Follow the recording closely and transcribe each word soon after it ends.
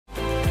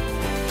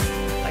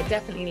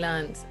definitely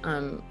learned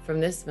from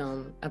this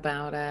film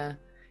about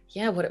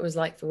what it was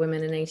like for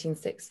women in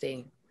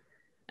 1860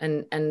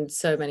 and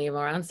so many of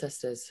our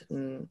ancestors.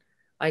 And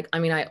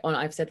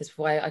I've said this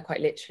before, I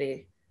quite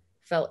literally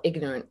felt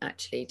ignorant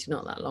actually to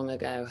not that long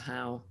ago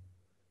how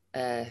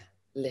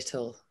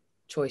little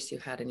choice you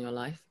had in your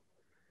life.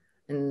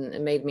 And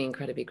it made me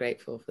incredibly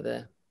grateful for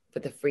the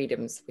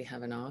freedoms we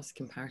have in ours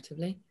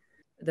comparatively.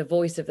 The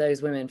voice of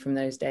those women from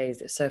those days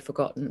that's so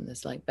forgotten.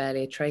 There's like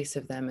barely a trace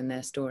of them in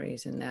their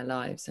stories and their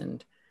lives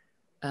and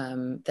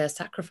their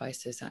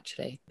sacrifices,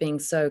 actually. Being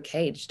so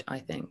caged, I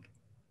think,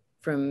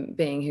 from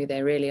being who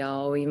they really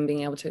are, or even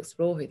being able to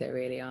explore who they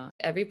really are.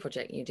 Every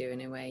project you do, in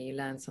a way, you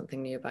learn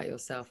something new about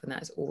yourself. And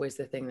that's always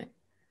the thing that,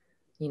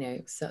 you know,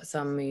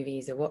 some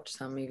movies are watched,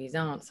 some movies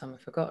aren't, some are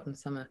forgotten,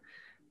 some are,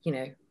 you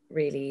know,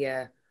 really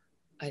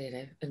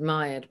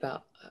admired,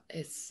 but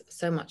it's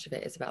so much of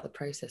it is about the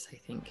process, I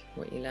think,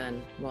 what you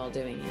learn while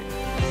doing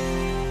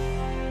it.